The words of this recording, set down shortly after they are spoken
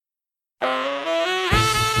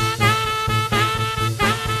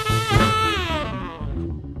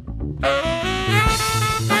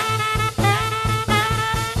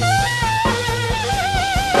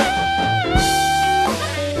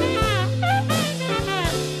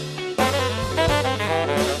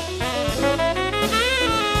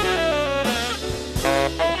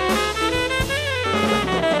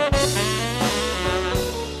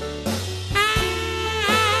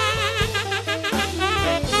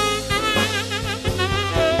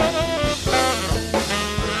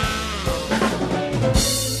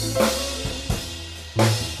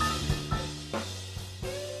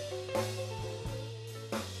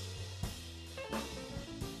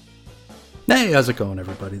Hey, how's it going,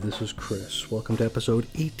 everybody? This is Chris. Welcome to episode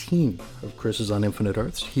 18 of Chris's on Infinite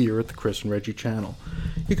Earths here at the Chris and Reggie channel.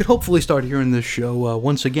 You could hopefully start hearing this show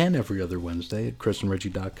once again every other Wednesday at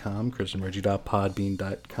chrisandreggie.com,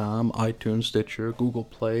 chrisandreggie.podbean.com, iTunes, Stitcher, Google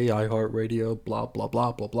Play, iHeartRadio, blah, blah,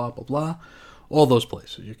 blah, blah, blah, blah, blah. All those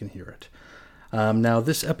places, you can hear it. Now,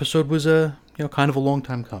 this episode was kind of a long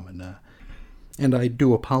time coming, and I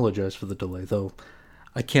do apologize for the delay, though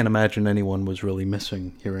I can't imagine anyone was really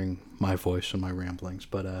missing hearing my voice and my ramblings,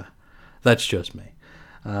 but that's just me.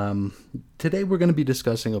 Today we're going to be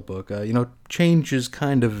discussing a book. Change is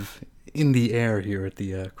kind of in the air here at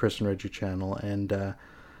the Chris and Reggie channel, and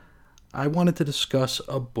I wanted to discuss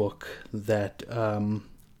a book that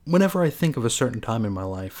whenever I think of a certain time in my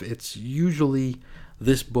life, it's usually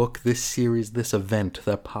this book, this series, this event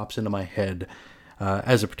that pops into my head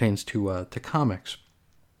as it pertains to comics.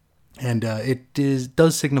 And it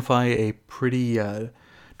does signify a pretty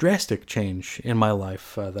drastic change in my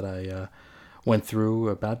life that I went through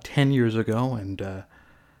about 10 years ago, and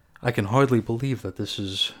I can hardly believe that this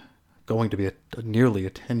is going to be nearly a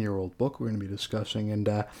 10-year-old book we're going to be discussing, and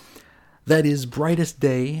that is Brightest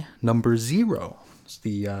Day number 0. It's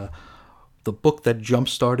the book that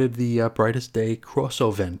jump-started the Brightest Day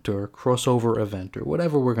crossover event, or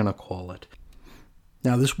whatever we're going to call it.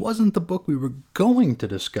 Now, this wasn't the book we were going to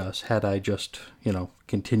discuss had I just,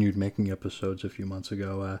 continued making episodes a few months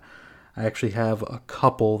ago. I actually have a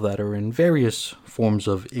couple that are in various forms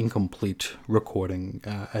of incomplete recording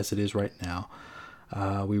as it is right now.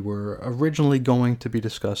 We were originally going to be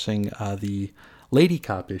discussing the Lady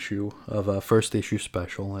Cop issue of a first issue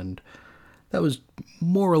special, and that was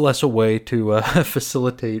more or less a way to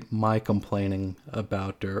facilitate my complaining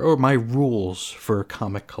about, or my rules for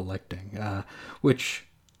comic collecting, which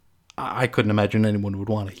I couldn't imagine anyone would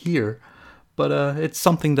want to hear, but it's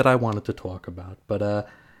something that I wanted to talk about. But it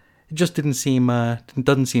just doesn't seem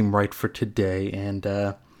right for today, and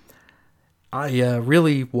I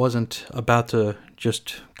really wasn't about to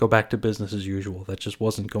just go back to business as usual. That just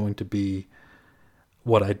wasn't going to be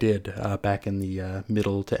what I did back in the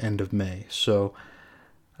middle to end of May. So,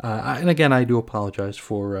 and again, I do apologize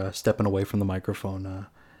for stepping away from the microphone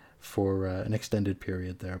for an extended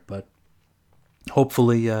period there. But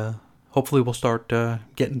hopefully we'll start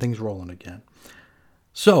getting things rolling again.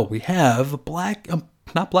 So we have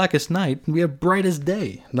not Blackest Night, we have Brightest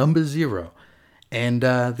Day, number 0. And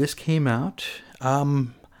this came out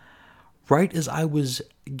right as I was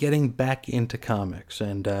getting back into comics,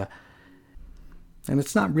 and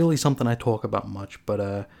it's not really something I talk about much,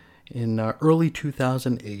 but in early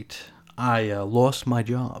 2008, I lost my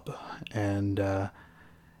job, and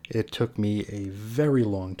it took me a very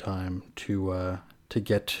long time to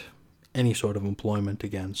get any sort of employment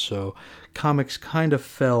again. So comics kind of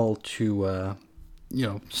fell to,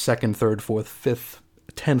 second, third, fourth, fifth,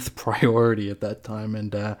 10th priority at that time,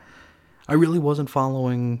 and I really wasn't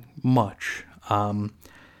following much.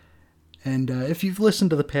 And if you've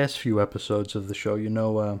listened to the past few episodes of the show,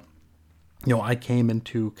 I came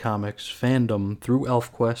into comics fandom through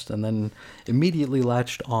ElfQuest, and then immediately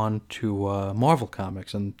latched on to Marvel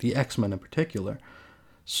Comics, and the X-Men in particular.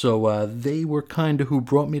 So they were kind of who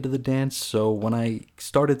brought me to the dance, so when I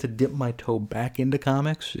started to dip my toe back into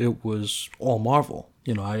comics, it was all Marvel.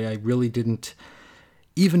 I really didn't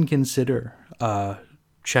even consider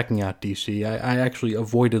checking out DC. I actually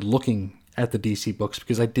avoided looking at the DC books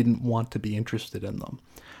because I didn't want to be interested in them.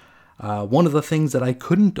 One of the things that I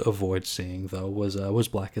couldn't avoid seeing, though, was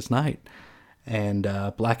Blackest Night, and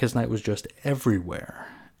Blackest Night was just everywhere,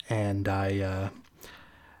 and I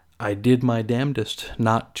did my damnedest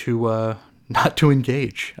not to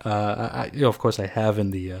engage. Of course, I have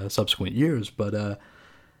in the subsequent years, but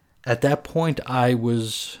at that point, I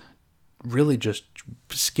was really just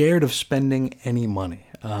scared of spending any money.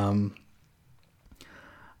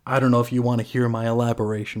 I don't know if you want to hear my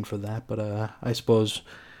elaboration for that, but I suppose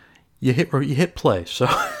you hit play, so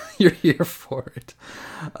you're here for it.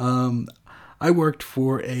 I worked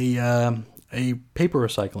for a paper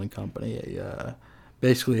recycling company,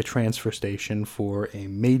 basically a transfer station for a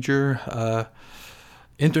major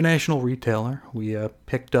international retailer. We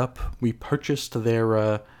purchased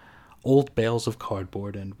their old bales of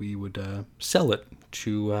cardboard, and we would sell it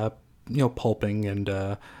to pulping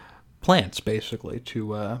and plants, basically,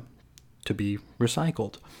 to be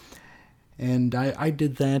recycled. And I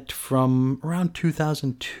did that from around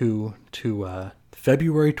 2002 to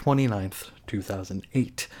February 29th,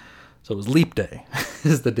 2008. So it was Leap Day,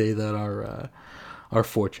 is the day that our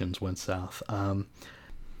fortunes went south.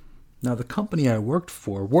 Now, the company I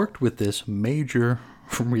worked with this major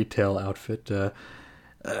retail outfit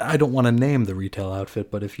I don't want to name the retail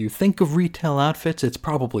outfit, but if you think of retail outfits, it's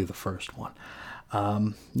probably the first one.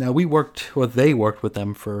 Now, they worked with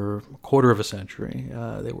them for a quarter of a century.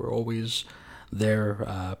 They were always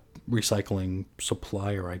their recycling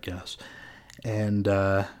supplier, I guess. And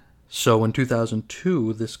so in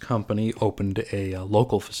 2002, this company opened a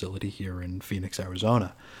local facility here in Phoenix,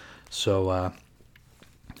 Arizona. So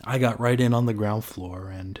I got right in on the ground floor,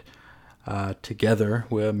 and together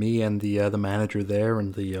with me and the manager there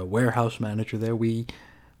and the warehouse manager there, we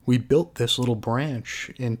built this little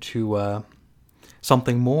branch into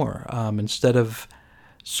something more. Instead of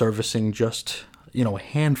servicing just a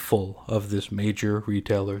handful of this major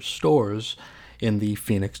retailer's stores in the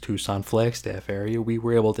Phoenix, Tucson, Flagstaff area, we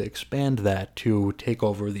were able to expand that to take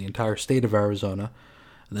over the entire state of Arizona,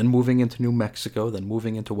 then moving into New Mexico, then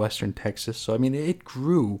moving into western Texas. So, I mean, it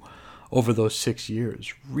grew over those 6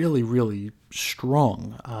 years, really, really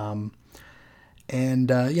strong. I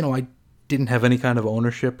didn't have any kind of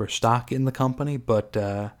ownership or stock in the company, but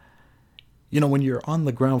when you're on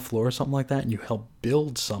the ground floor or something like that and you help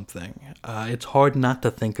build something, it's hard not to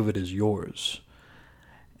think of it as yours.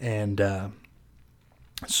 And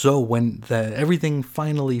so when everything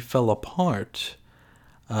finally fell apart,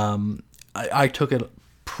 I took it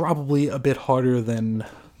probably a bit harder than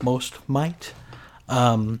most might.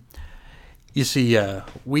 You see,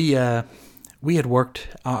 we had worked.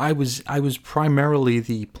 I was primarily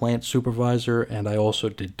the plant supervisor, and I also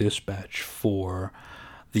did dispatch for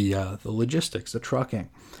the logistics, the trucking,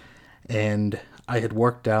 and I had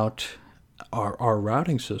worked out our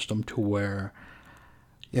routing system to where,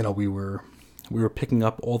 we were picking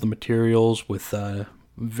up all the materials with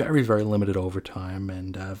very, very limited overtime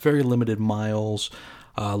and very limited miles,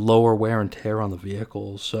 lower wear and tear on the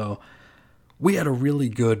vehicles. So we had a really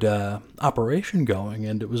good operation going,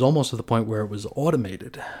 and it was almost to the point where it was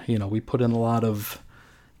automated. We put in a lot of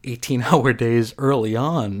 18-hour days early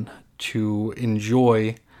on to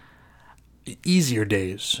enjoy easier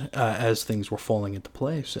days as things were falling into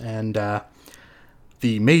place. And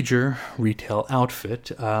the major retail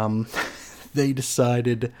outfit, they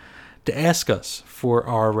decided to ask us for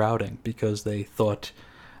our routing because they thought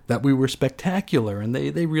that we were spectacular, and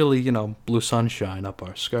they really, blew sunshine up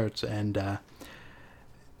our skirts. And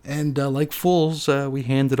like fools, we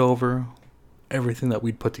handed over everything that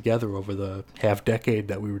we'd put together over the half decade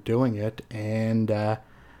that we were doing it, and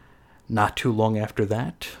not too long after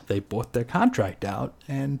that, they bought their contract out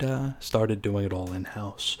and started doing it all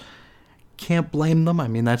in-house. Can't blame them. I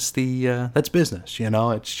mean, that's business,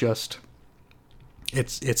 It's just,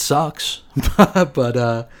 it sucks,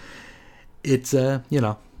 but it's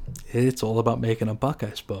it's all about making a buck,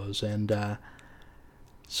 I suppose. And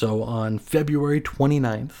so on February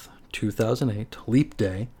 29th, 2008, Leap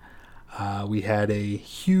Day, we had a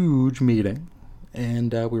huge meeting,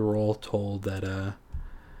 and we were all told that,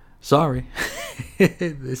 sorry,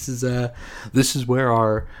 this is where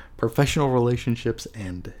our professional relationships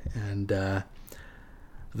end. And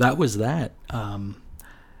that was that.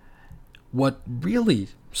 What really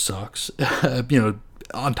sucks,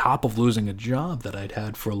 on top of losing a job that I'd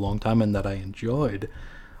had for a long time and that I enjoyed,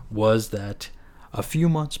 was that a few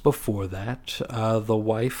months before that, the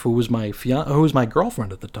wife, who was my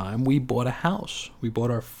girlfriend at the time, we bought a house. We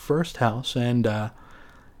bought our first house, and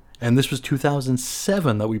this was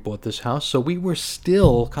 2007 that we bought this house. So we were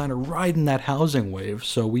still kind of riding that housing wave.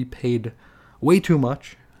 So we paid way too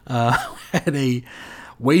much, at a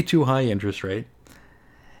way too high interest rate.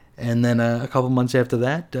 And then a couple months after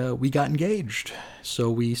that, we got engaged.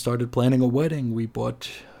 So we started planning a wedding. We bought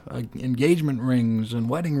engagement rings and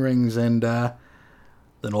wedding rings, and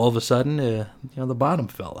then all of a sudden, the bottom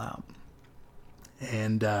fell out.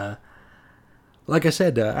 And like I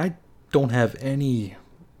said, I don't have any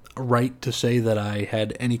right to say that I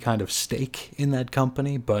had any kind of stake in that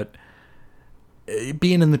company, but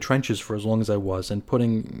being in the trenches for as long as I was and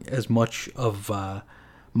putting as much of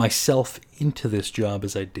myself into this job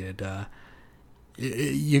as I did,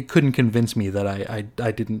 you couldn't convince me that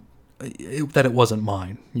I didn't, that it wasn't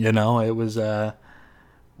mine. It was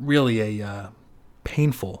really a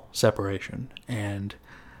painful separation, and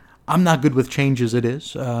I'm not good with change as it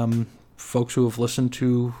is. Folks who have listened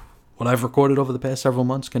to what I've recorded over the past several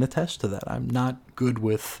months can attest to that. I'm not good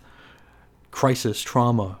with crisis,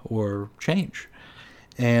 trauma, or change.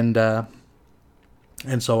 And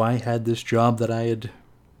so I had this job that I'd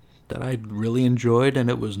really enjoyed, and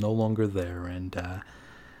it was no longer there. And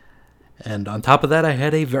on top of that, I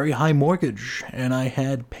had a very high mortgage, and I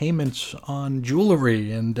had payments on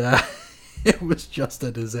jewelry, and it was just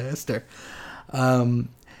a disaster.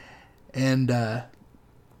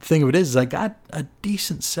 Thing of it is I got a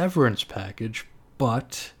decent severance package,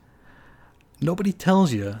 but nobody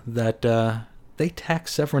tells you that they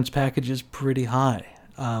tax severance packages pretty high.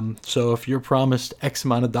 So if you're promised X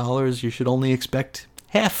amount of dollars, you should only expect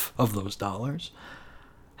half of those dollars.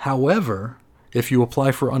 However, if you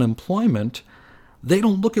apply for unemployment, they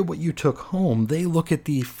don't look at what you took home. They look at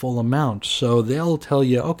the full amount. So they'll tell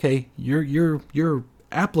you, okay, you're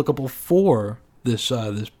applicable for these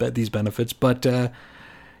benefits, but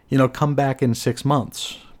come back in 6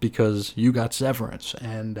 months because you got severance.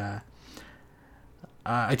 And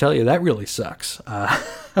I tell you, that really sucks. Now,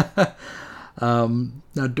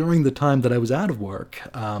 during the time that I was out of work,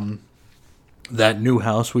 that new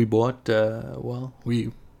house we bought,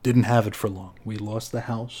 we didn't have it for long. We lost the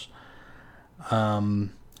house. I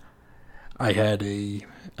had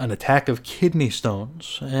an attack of kidney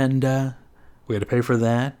stones, and we had to pay for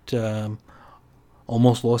that.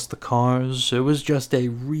 Almost lost the cars. It was just a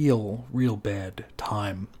real bad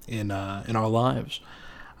time in our lives.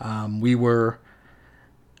 We were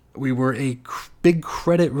a big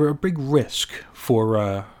risk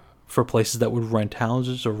for places that would rent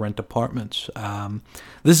houses or rent apartments.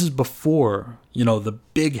 This is before, the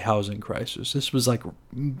big housing crisis. This was like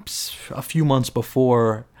a few months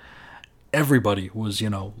before everybody was,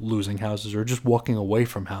 losing houses or just walking away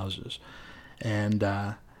from houses.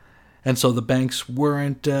 And so the banks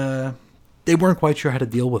weren't quite sure how to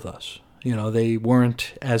deal with us. They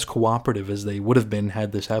weren't as cooperative as they would have been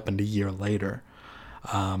had this happened a year later.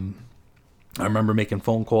 I remember making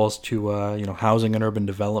phone calls to Housing and Urban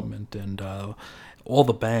Development and all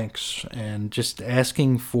the banks, and just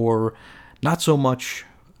asking for not so much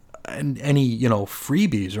any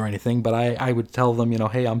freebies or anything, but I would tell them,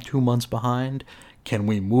 hey, I'm 2 months behind. Can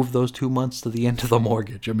we move those 2 months to the end of the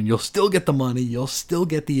mortgage? I mean, you'll still get the money, you'll still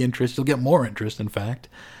get the interest, you'll get more interest, in fact.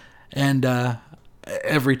 And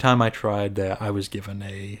every time I tried, I was given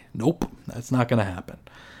a nope, that's not going to happen.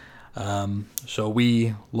 So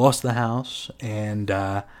we lost the house, and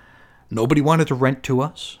nobody wanted to rent to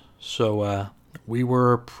us. So we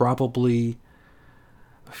were probably,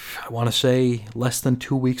 I want to say, less than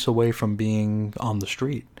 2 weeks away from being on the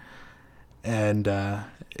street. And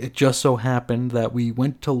it just so happened that we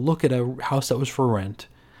went to look at a house that was for rent,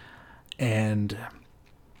 and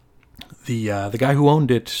the guy who owned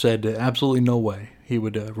it said absolutely no way he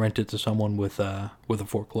would rent it to someone with a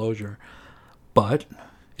foreclosure. But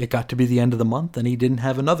it got to be the end of the month, and he didn't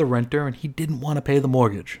have another renter, and he didn't want to pay the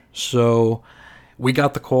mortgage. So we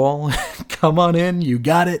got the call, come on in, you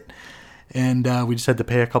got it. And we just had to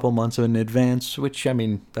pay a couple months in advance, which, I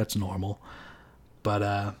mean, that's normal.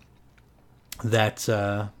 But that's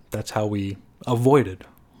how we avoided,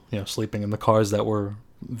 sleeping in the cars that were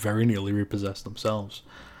very nearly repossessed themselves.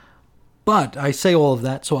 But I say all of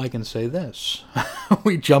that so I can say this.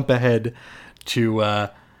 We jump ahead to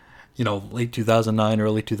late 2009,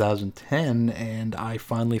 early 2010, and I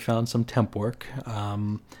finally found some temp work.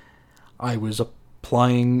 I was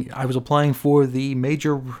applying for the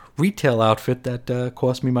major retail outfit that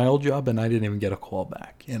cost me my old job, and I didn't even get a call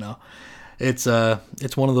back. It's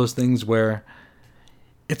one of those things where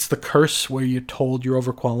it's the curse where you're told you're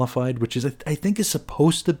overqualified, which is, I think, is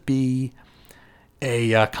supposed to be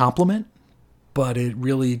a compliment, but it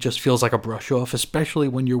really just feels like a brush off, especially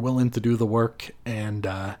when you're willing to do the work and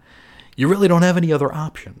you really don't have any other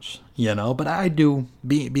options, But I do,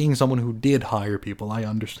 being someone who did hire people, I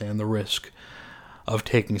understand the risk of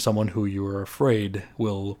taking someone who you are afraid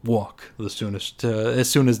will walk as soon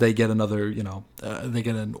as they get another, they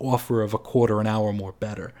get an offer of a quarter an hour more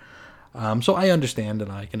better. So I understand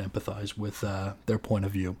and I can empathize with their point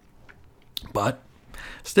of view. But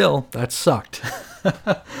still, that sucked.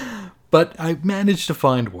 But I managed to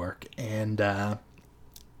find work, and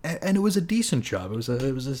it was a decent job. It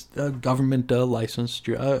was a government licensed,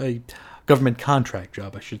 a government contract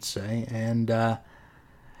job, I should say, and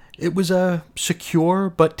it was secure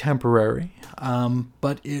but temporary.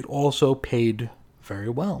 But it also paid very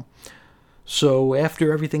well. So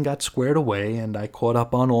after everything got squared away, and I caught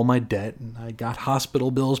up on all my debt, and I got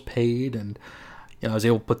hospital bills paid, and I was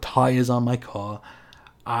able to put tires on my car,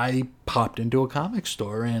 I popped into a comic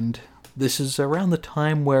store, and this is around the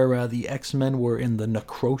time where the X-Men were in the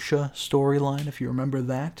Necrosha storyline, if you remember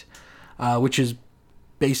that, which is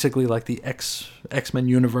basically like the X-Men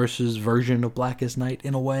universe's version of Blackest Night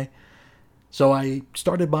in a way. So I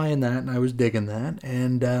started buying that, and I was digging that,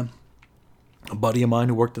 and a buddy of mine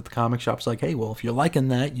who worked at the comic shop was like, hey, well, if you're liking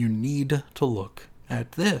that, you need to look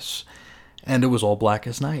at this. And it was all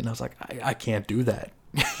Blackest Night, and I was like, I can't do that,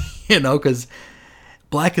 because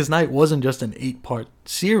Blackest Night wasn't just an 8-part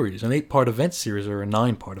series, an 8-part event series, or a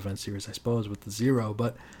 9-part event series, I suppose, with the Zero,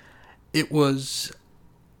 but it was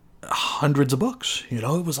hundreds of books. It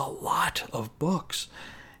was a lot of books.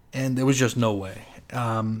 And there was just no way.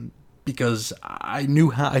 Because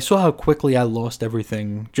I saw how quickly I lost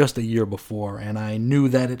everything just a year before, and I knew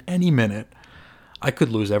that at any minute I could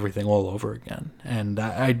lose everything all over again. And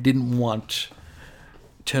I didn't want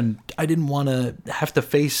to have to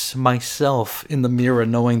face myself in the mirror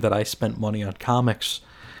knowing that I spent money on comics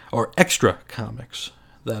or extra comics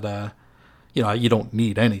that you don't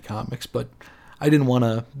need any comics, but I didn't want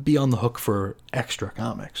to be on the hook for extra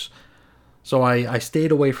comics. So I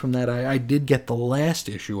stayed away from that. I did get the last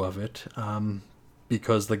issue of it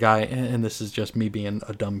because the guy, and this is just me being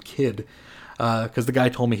a dumb kid, because the guy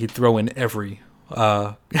told me he'd throw in every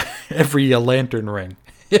lantern ring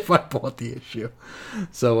if I bought the issue.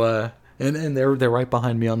 So and they're right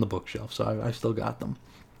behind me on the bookshelf, so I still got them.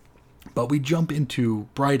 But we jump into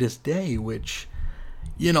Brightest Day, which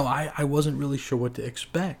I wasn't really sure what to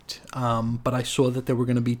expect. But I saw that there were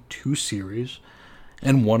going to be 2 series.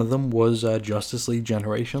 And one of them was Justice League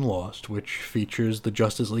Generation Lost, which features the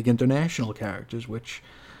Justice League International characters, which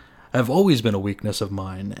have always been a weakness of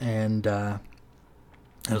mine. And I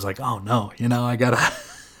was like, oh no, I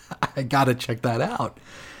gotta check that out.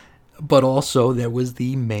 But also there was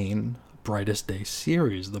the main Brightest Day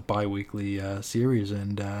series, the bi-weekly series,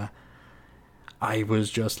 and I was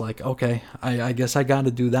just like, okay, I guess I gotta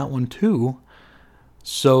do that one too.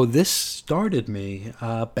 So this started me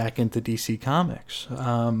back into DC Comics.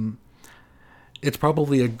 It's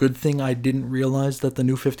probably a good thing I didn't realize that the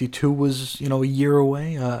New 52 was, a year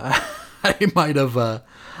away. I might have,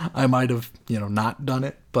 not done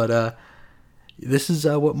it, but this is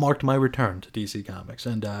what marked my return to DC Comics,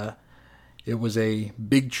 and it was a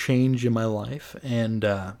big change in my life. And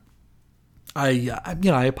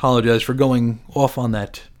I apologize for going off on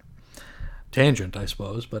that tangent, I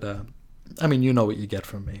suppose, but you know what you get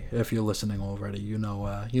from me. If you're listening already, you know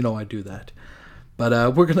I do that.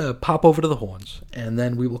 But we're going to pop over to the horns, and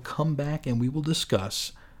then we will come back and we will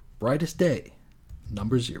discuss Brightest Day,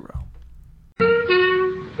 number 0.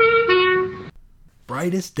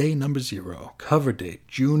 Brightest Day, number 0. Cover date,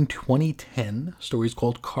 June 2010. Story's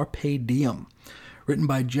called Carpe Diem. Written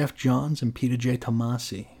by Jeff Johns and Peter J.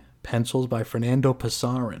 Tomasi. Pencils by Fernando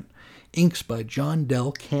Pasarin. Inks by John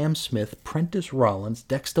Dell, Cam Smith, Prentice Rollins,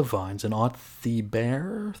 Dexter Vines, and Art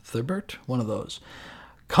Thibert, one of those.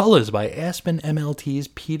 Colors by Aspen MLT's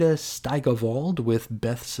Peter Steigerwald with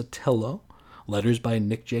Beth Sotelo. Letters by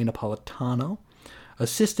Nick J. Napolitano.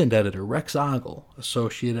 Assistant editor Rex Ogle.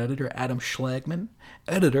 Associate editor Adam Schlagman.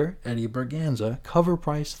 Editor Eddie Berganza. Cover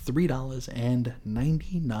price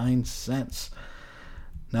 $3.99.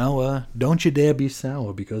 Now, don't you dare be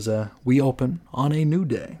sour, because we open on a new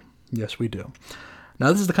day. Yes, we do.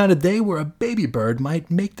 Now, this is the kind of day where a baby bird might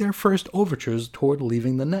make their first overtures toward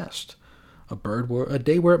leaving the nest. A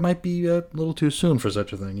day where it might be a little too soon for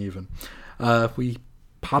such a thing, even. We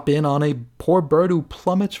pop in on a poor bird who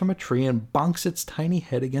plummets from a tree and bonks its tiny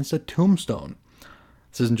head against a tombstone.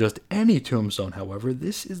 This isn't just any tombstone, however.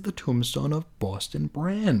 This is the tombstone of Boston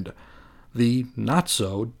Brand, the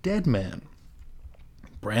not-so-dead man.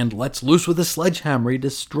 Brand lets loose with a sledgehammer. He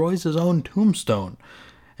destroys his own tombstone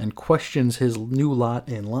and questions his new lot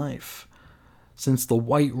in life. Since the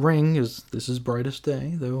white ring this is Brightest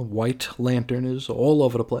Day, the white lantern is all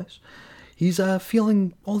over the place, he's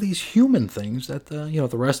feeling all these human things that, the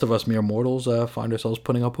rest of us mere mortals find ourselves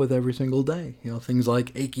putting up with every single day. Things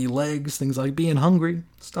like achy legs, things like being hungry,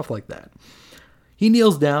 stuff like that. He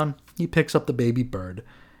kneels down, he picks up the baby bird,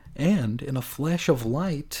 and in a flash of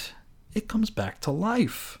light, it comes back to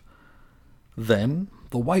life. Then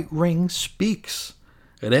the white ring speaks.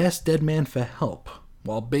 It asks Dead Man for help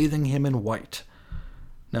while bathing him in white.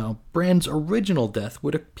 Now, Brand's original death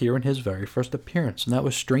would appear in his very first appearance, and that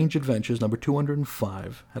was Strange Adventures number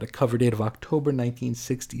 205, had a cover date of October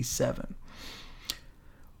 1967.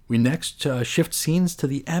 We next shift scenes to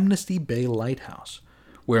the Amnesty Bay Lighthouse,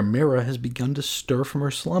 where Mira has begun to stir from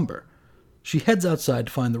her slumber. She heads outside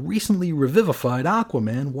to find the recently revivified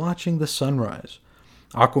Aquaman watching the sunrise.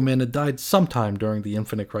 Aquaman had died sometime during the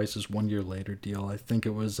Infinite Crisis 1 year later deal. I think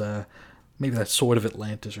it was maybe that Sword of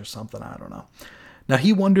Atlantis or something, I don't know. Now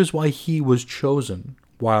he wonders why he was chosen,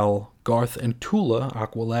 while Garth and Tula,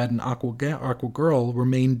 Aqualad and Aquagirl,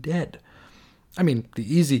 remain dead. I mean, the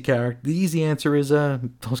easy answer is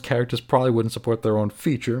those characters probably wouldn't support their own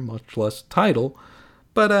feature, much less title,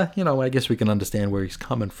 but I guess we can understand where he's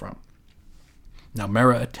coming from. Now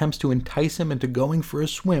Mera attempts to entice him into going for a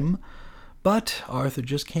swim, but Arthur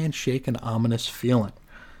just can't shake an ominous feeling.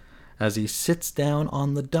 As he sits down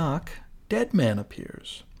on the dock, Dead Man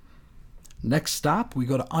appears. Next stop, we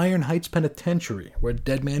go to Iron Heights Penitentiary, where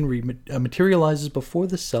Deadman materializes before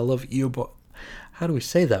the cell of Eobard. How do we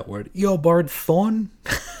say that word? Eobard Thawne?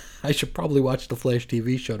 I should probably watch the Flash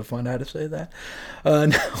TV show to find out how to say that. No.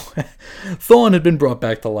 Thawne had been brought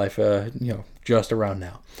back to life, just around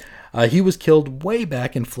now. He was killed way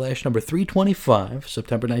back in Flash number 325,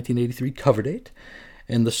 September 1983 cover date,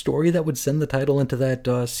 and the story that would send the title into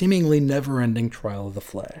that seemingly never-ending trial of the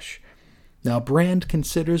Flash. Now, Brand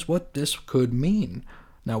considers what this could mean.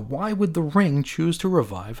 Now, why would the Ring choose to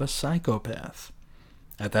revive a psychopath?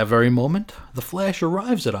 At that very moment, the Flash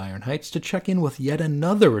arrives at Iron Heights to check in with yet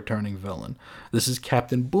another returning villain. This is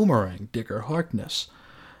Captain Boomerang, Digger Harkness.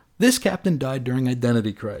 This captain died during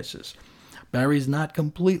Identity Crisis. Barry's not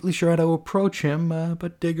completely sure how to approach him,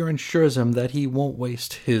 but Digger ensures him that he won't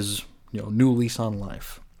waste his new lease on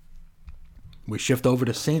life. We shift over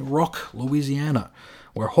to St. Roch, Louisiana,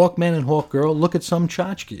 where Hawkman and Hawkgirl look at some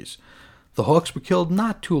tchotchkes. The Hawks were killed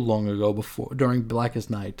not too long ago during Blackest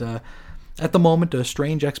Night. At the moment, a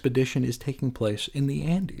strange expedition is taking place in the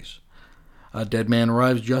Andes. Deadman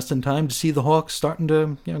arrives just in time to see the Hawks starting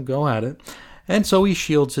to go at it, and so he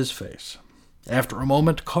shields his face. After a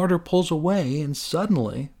moment, Carter pulls away, and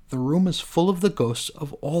suddenly the room is full of the ghosts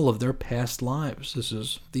of all of their past lives. This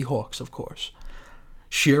is the Hawks, of course.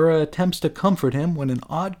 Shira attempts to comfort him when an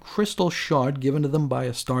odd crystal shard given to them by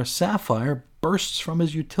a Star Sapphire bursts from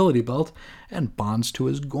his utility belt and bonds to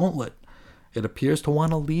his gauntlet. It appears to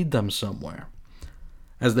want to lead them somewhere.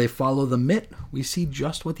 As they follow the mitt, we see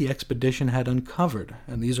just what the expedition had uncovered,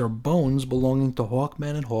 and these are bones belonging to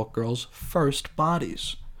Hawkman and Hawkgirl's first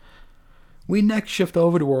bodies. We next shift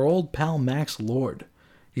over to our old pal Max Lord.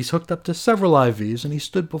 He's hooked up to several IVs, and he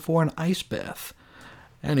stood before an ice bath.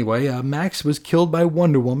 Anyway, Max was killed by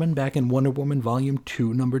Wonder Woman back in Wonder Woman Volume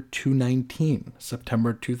 2, number 219,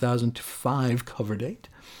 September 2005 cover date.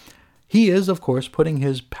 He is, of course, putting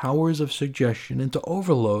his powers of suggestion into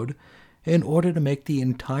overload in order to make the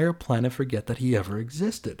entire planet forget that he ever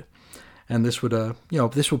existed. And this would,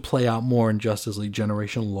 this would play out more in Justice League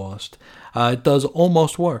Generation Lost. It does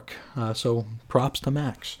almost work, so props to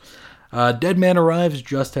Max. Deadman arrives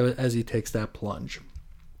just as he takes that plunge.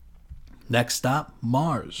 Next stop,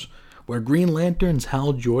 Mars, where Green Lanterns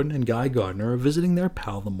Hal Jordan and Guy Gardner are visiting their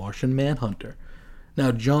pal, the Martian Manhunter.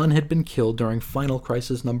 Now, John had been killed during Final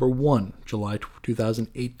Crisis number 1, July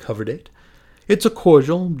 2008 cover date. It's a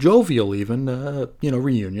cordial, jovial even,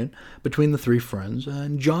 reunion between the three friends,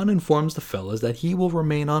 and John informs the fellas that he will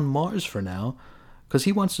remain on Mars for now, because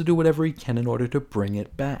he wants to do whatever he can in order to bring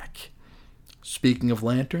it back. Speaking of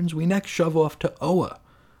lanterns, we next shove off to Oa,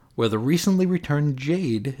 where the recently returned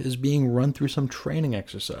Jade is being run through some training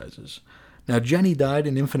exercises. Now, Jenny died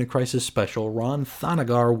in Infinite Crisis Special Ron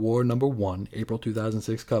Thanagar War number 1, April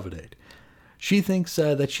 2006 cover date. She thinks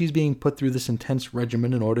that she's being put through this intense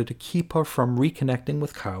regimen in order to keep her from reconnecting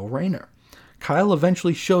with Kyle Rayner. Kyle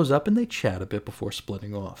eventually shows up and they chat a bit before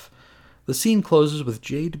splitting off. The scene closes with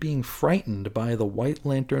Jade being frightened by the White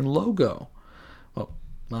Lantern logo. Well,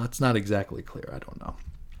 it's not exactly clear. I don't know.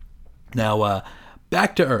 Now,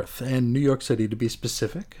 back to Earth and New York City to be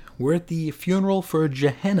specific. We're at the funeral for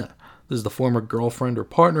Gehenna. This is the former girlfriend or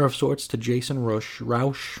partner of sorts to Jason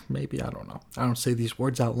Rauch, maybe, I don't know. I don't say these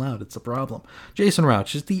words out loud, it's a problem. Jason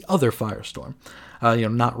Rauch is the other Firestorm,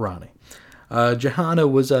 not Ronnie. Gehenna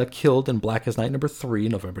was killed in Blackest Night number 3,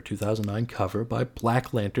 November 2009 cover by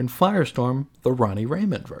Black Lantern Firestorm, the Ronnie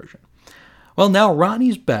Raymond version. Well, now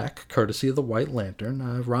Ronnie's back, courtesy of the White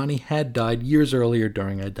Lantern. Ronnie had died years earlier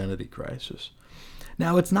during Identity Crisis.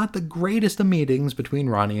 Now, it's not the greatest of meetings between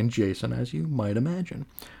Ronnie and Jason, as you might imagine.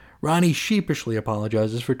 Ronnie sheepishly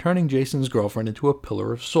apologizes for turning Jason's girlfriend into a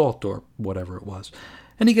pillar of salt, or whatever it was,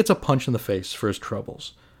 and he gets a punch in the face for his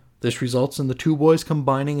troubles. This results in the two boys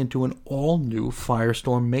combining into an all-new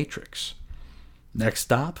Firestorm Matrix. Next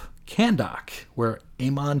stop, Kahndaq, where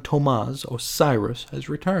Amon Tomaz Osiris has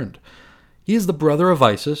returned. He is the brother of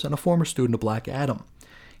Isis and a former student of Black Adam.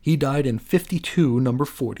 He died in 52, number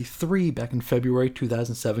 43, back in February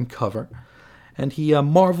 2007 cover, and he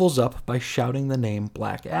marvels up by shouting the name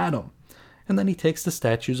Black Adam, and then he takes the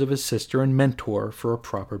statues of his sister and mentor for a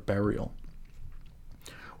proper burial.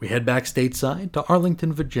 We head back stateside to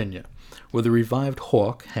Arlington, Virginia, where the revived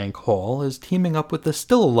Hawk, Hank Hall, is teaming up with the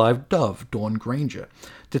still-alive Dove, Dawn Granger,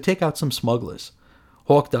 to take out some smugglers.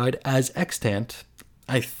 Hawk died as extant,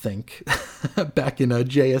 I think, back in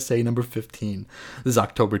JSA number 15. This is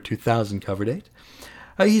October 2000 cover date.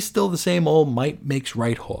 He's still the same old might makes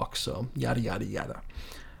right Hawk, so yada yada yada.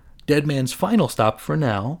 Deadman's final stop for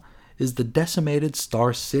now is the decimated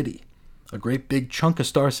Star City. A great big chunk of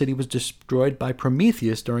Star City was destroyed by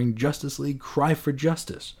Prometheus during Justice League Cry for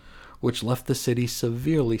Justice. which left the city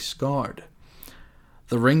severely scarred.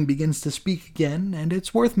 The Ring begins to speak again, and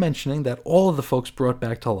it's worth mentioning that all of the folks brought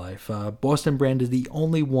back to life, Boston Brand is the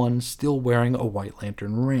only one still wearing a White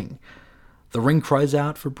Lantern ring. The Ring cries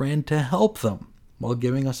out for Brand to help them, while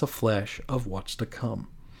giving us a flash of what's to come.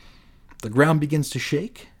 The ground begins to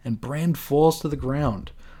shake, and Brand falls to the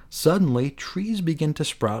ground. Suddenly, trees begin to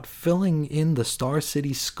sprout, filling in the Star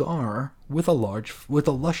City scar with a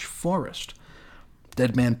lush forest.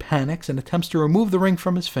 Deadman panics and attempts to remove the ring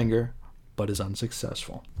from his finger, but is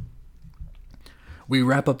unsuccessful. We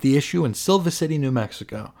wrap up the issue in Silver City, New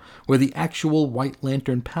Mexico, where the actual White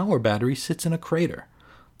Lantern power battery sits in a crater.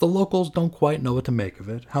 The locals don't quite know what to make of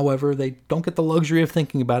it. However, they don't get the luxury of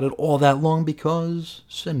thinking about it all that long because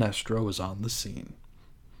Sinestro is on the scene.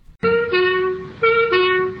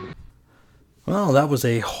 Well, that was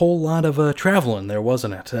a whole lot of traveling there,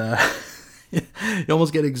 wasn't it? You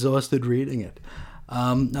almost get exhausted reading it.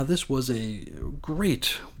 Now, this was a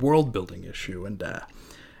great world-building issue, and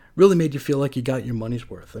really made you feel like you got your money's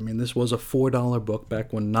worth. I mean, this was a $4 book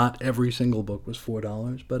back when not every single book was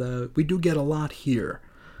 $4, but we do get a lot here.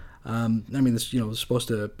 I mean, this was supposed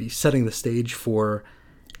to be setting the stage for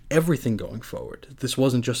everything going forward. This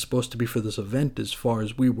wasn't just supposed to be for this event, as far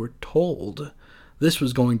as we were told. This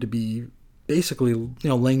was going to be basically,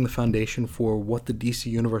 laying the foundation for what the DC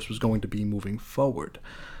Universe was going to be moving forward.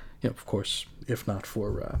 Of course, if not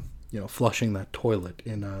for, flushing that toilet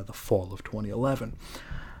in the fall of 2011.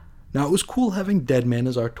 Now, it was cool having Deadman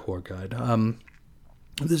as our tour guide.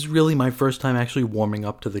 This is really my first time actually warming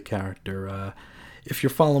up to the character. If you're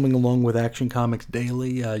following along with Action Comics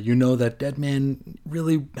Daily, you know that Deadman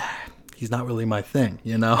really, he's not really my thing,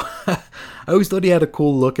 I always thought he had a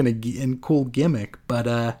cool look and cool gimmick,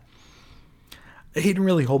 but he didn't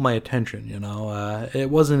really hold my attention, It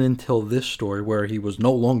wasn't until this story, where he was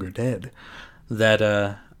no longer dead, that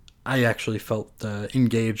I actually felt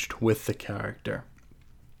engaged with the character.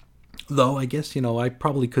 Though, I guess, I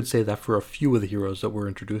probably could say that for a few of the heroes that we're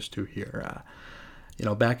introduced to here.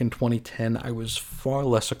 Back in 2010, I was far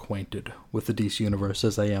less acquainted with the DC Universe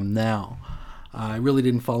as I am now. I really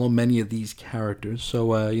didn't follow many of these characters,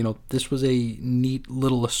 so, this was a neat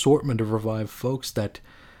little assortment of revived folks that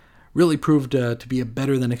really proved to be a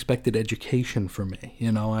better-than-expected education for me.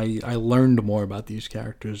 I learned more about these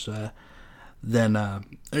characters than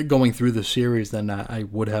going through the series than I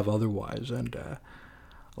would have otherwise, and a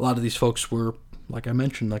lot of these folks were, like I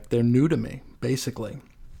mentioned, they're new to me, basically.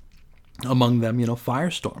 Among them,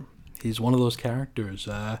 Firestorm. He's one of those characters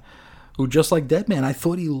who, just like Deadman, I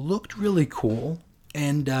thought he looked really cool,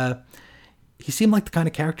 and he seemed like the kind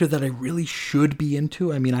of character that I really should be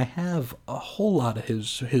into. I mean, I have a whole lot of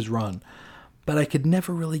his run, but I could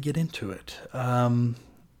never really get into it.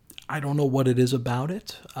 I don't know what it is about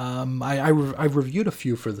it. I've reviewed a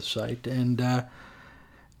few for the site, and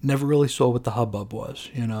never really saw what the hubbub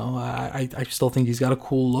was. I still think he's got a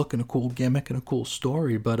cool look and a cool gimmick and a cool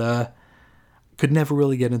story, but could never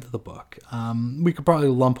really get into the book. We could probably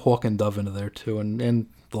lump Hawk and Dove into there too, and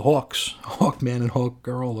the Hawks, Hawkman and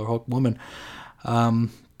Hawkgirl or Hawkwoman.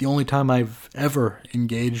 The only time I've ever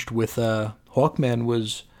engaged with Hawkman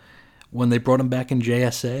was when they brought him back in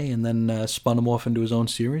JSA and then spun him off into his own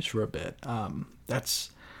series for a bit. That's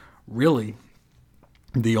really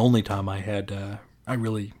the only time I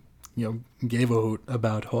really, gave a hoot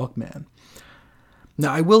about Hawkman.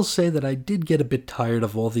 Now, I will say that I did get a bit tired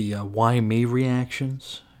of all the why me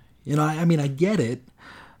reactions. I mean, I get it.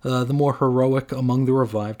 The more heroic among the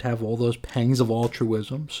revived have all those pangs of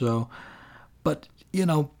altruism, but,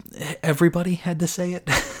 everybody had to say it.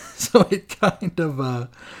 So it kind of,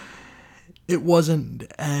 it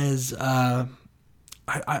wasn't as, I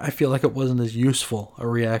feel like it wasn't as useful a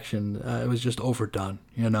reaction. It was just overdone,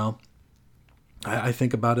 I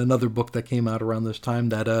think about another book that came out around this time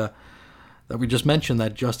that we just mentioned,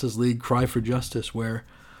 that Justice League Cry for Justice, where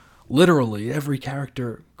literally every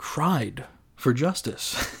character cried for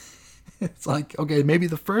justice. It's like, okay, maybe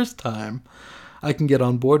the first time I can get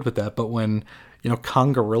on board with that, but when,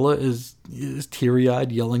 Congarilla is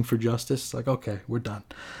teary-eyed yelling for justice, it's like, okay, we're done.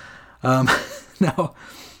 Now,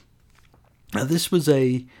 this was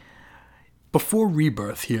before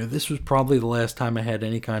Rebirth here, this was probably the last time I had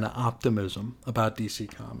any kind of optimism about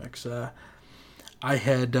DC Comics. I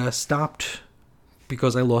had stopped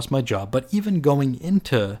because I lost my job, but even going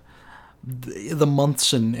into the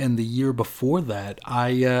months and the year before that,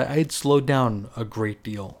 I had slowed down a great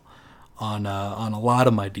deal on a lot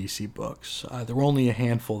of my DC books. There were only a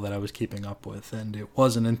handful that I was keeping up with, and it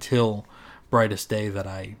wasn't until Brightest Day that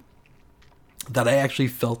I actually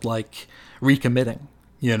felt like recommitting,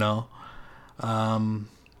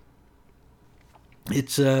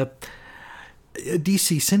 It's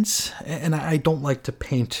DC, since, and I don't like to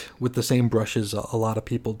paint with the same brushes a lot of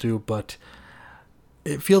people do, but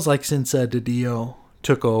it feels like since DiDio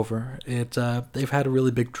took over, they've had a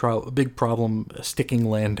really big problem sticking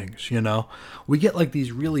landings. We get like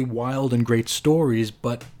these really wild and great stories,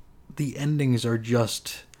 but the endings are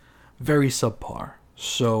just very subpar.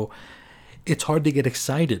 So it's hard to get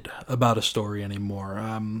excited about a story anymore.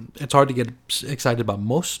 It's hard to get excited about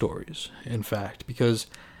most stories, in fact, because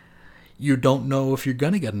you don't know if you're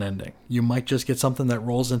going to get an ending. You might just get something that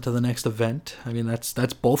rolls into the next event. I mean, that's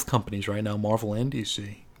both companies right now, Marvel and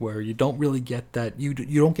DC, where you don't really get that. You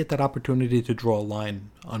don't get that opportunity to draw a line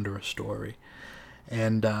under a story.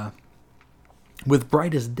 And with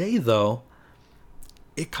Brightest Day, though,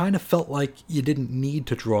 it kind of felt like you didn't need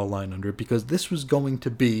to draw a line under it, because this was going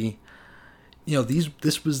to be,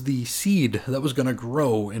 this was the seed that was going to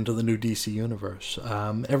grow into the new DC universe.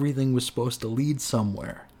 Everything was supposed to lead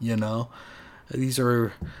somewhere, These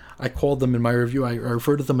are, I called them in my review, I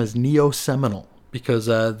refer to them as neo-seminal, because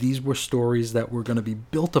these were stories that were going to be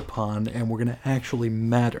built upon and were going to actually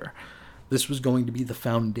matter. This was going to be the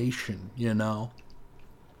foundation,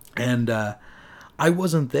 And I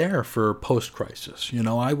wasn't there for Post-Crisis,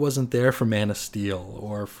 I wasn't there for Man of Steel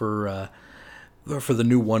or for the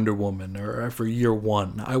new Wonder Woman or for Year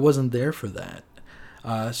One. I wasn't there for that.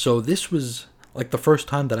 So this was like the first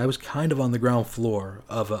time that I was kind of on the ground floor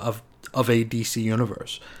of a DC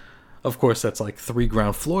universe. Of course, that's like 3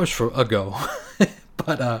 ground floors ago.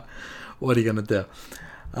 But what are you going to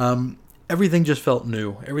do? Everything just felt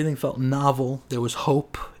new. Everything felt novel. There was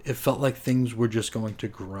hope. It felt like things were just going to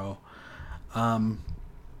grow. Now,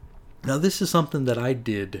 this is something that I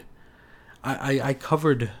did. I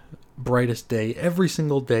covered Brightest Day every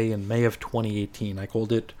single day in May of 2018. I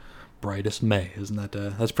called it Brightest May. Isn't that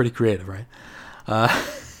that's pretty creative, right?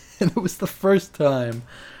 And it was the first time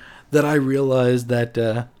that I realized that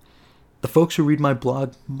the folks who read my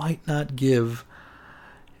blog might not give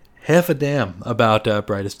half a damn about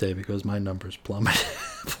Brightest Day, because my numbers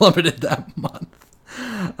plummeted that month.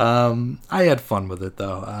 I had fun with it,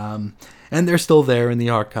 though. And they're still there in the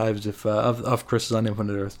archives of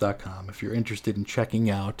ChrisIsOnInfiniteEarth.com if you're interested in checking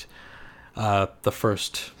out the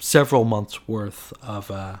first several months' worth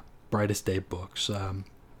of Brightest Day books.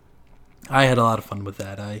 I had a lot of fun with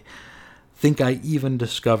that. I think I even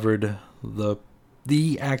discovered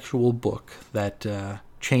the actual book that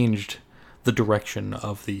changed the direction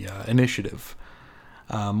of the initiative,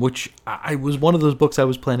 which I was one of those books I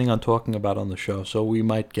was planning on talking about on the show, so we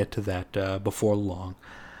might get to that before long.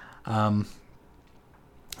 Now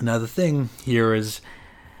the thing here is,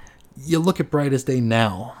 you look at Brightest Day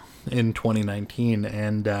now in 2019,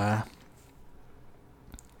 and I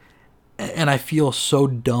feel so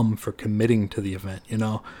dumb for committing to the event,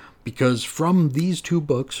 because from these 2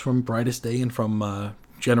 books, from Brightest Day and from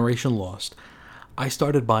Generation Lost, I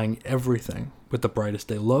started buying everything with the Brightest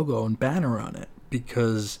Day logo and banner on it,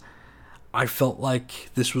 because I felt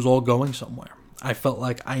like this was all going somewhere. I felt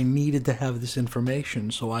like I needed to have this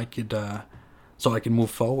information so I could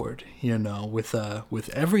move forward, with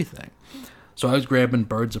everything. So I was grabbing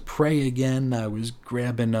Birds of Prey again. I was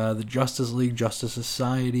grabbing the Justice League, Justice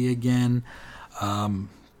Society again.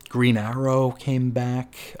 Green Arrow came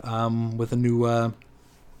back with a new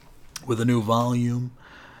volume.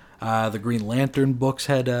 The Green Lantern books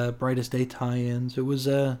had Brightest Day tie-ins. It was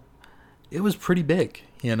pretty big.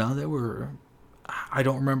 There were, I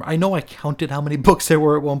don't remember. I know I counted how many books there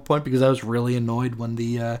were at one point, because I was really annoyed when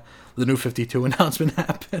the New 52 announcement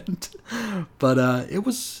happened. But it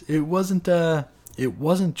wasn't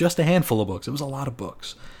just a handful of books. It was a lot of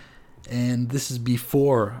books. And this is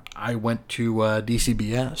before I went to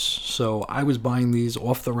DCBS, so I was buying these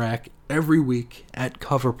off the rack every week at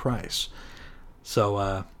cover price.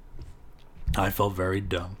 So I felt very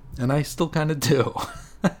dumb, and I still kind of do.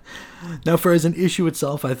 Now, for as an issue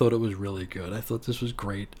itself, I thought it was really good. I thought this was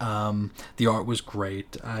great. The art was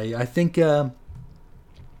great. I think, I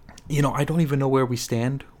don't even know where we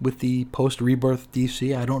stand with the post-Rebirth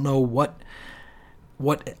DC. I don't know what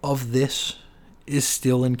of this is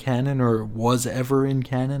still in canon or was ever in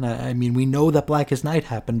canon. I mean, we know that Blackest Night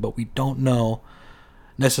happened, but we don't know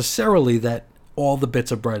necessarily that all the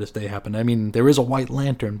bits of Brightest Day happened. I mean, there is a White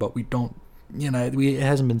Lantern, but we don't, it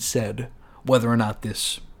hasn't been said whether or not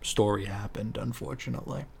this story happened,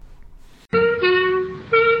 unfortunately.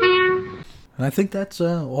 And I think that's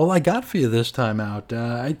all I got for you this time out.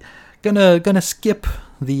 I'm gonna skip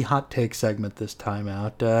the hot take segment this time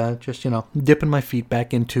out. Just dipping my feet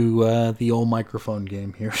back into the old microphone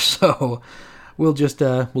game here. So we'll just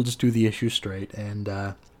do the issue straight.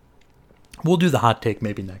 And We'll do the hot take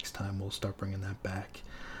maybe next time. We'll start bringing that back.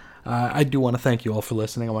 I do want to thank you all for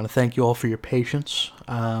listening. I want to thank you all for your patience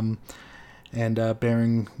and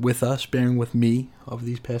bearing with us, bearing with me over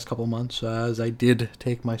these past couple months as I did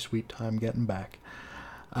take my sweet time getting back.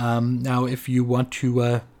 Now, if you want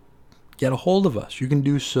to get a hold of us, you can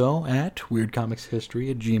do so at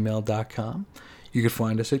weirdcomicshistory@gmail.com. You can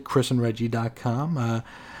find us at chrisandreggie.com.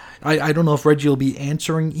 I don't know if Reggie will be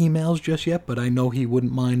answering emails just yet, but I know he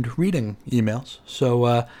wouldn't mind reading emails. So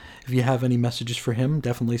if you have any messages for him,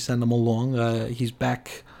 definitely send them along. He's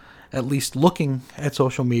back at least looking at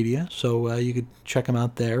social media, so you could check him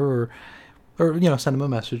out there, or send him a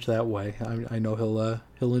message that way. I know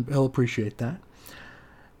he'll appreciate that.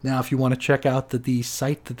 Now, if you want to check out the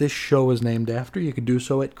site that this show is named after, you can do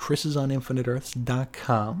so at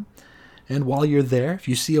chrisisoninfiniteearths.com. And while you're there, if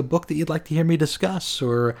you see a book that you'd like to hear me discuss,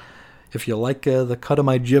 or if you like the cut of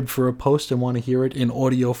my jib for a post and want to hear it in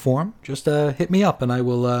audio form, just hit me up and I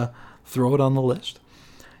will throw it on the list.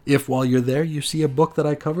 If while you're there you see a book that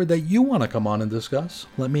I covered that you want to come on and discuss,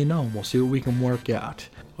 let me know. We'll see what we can work out.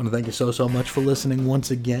 I want to thank you so much for listening once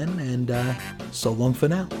again, and so long for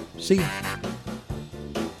now. See ya.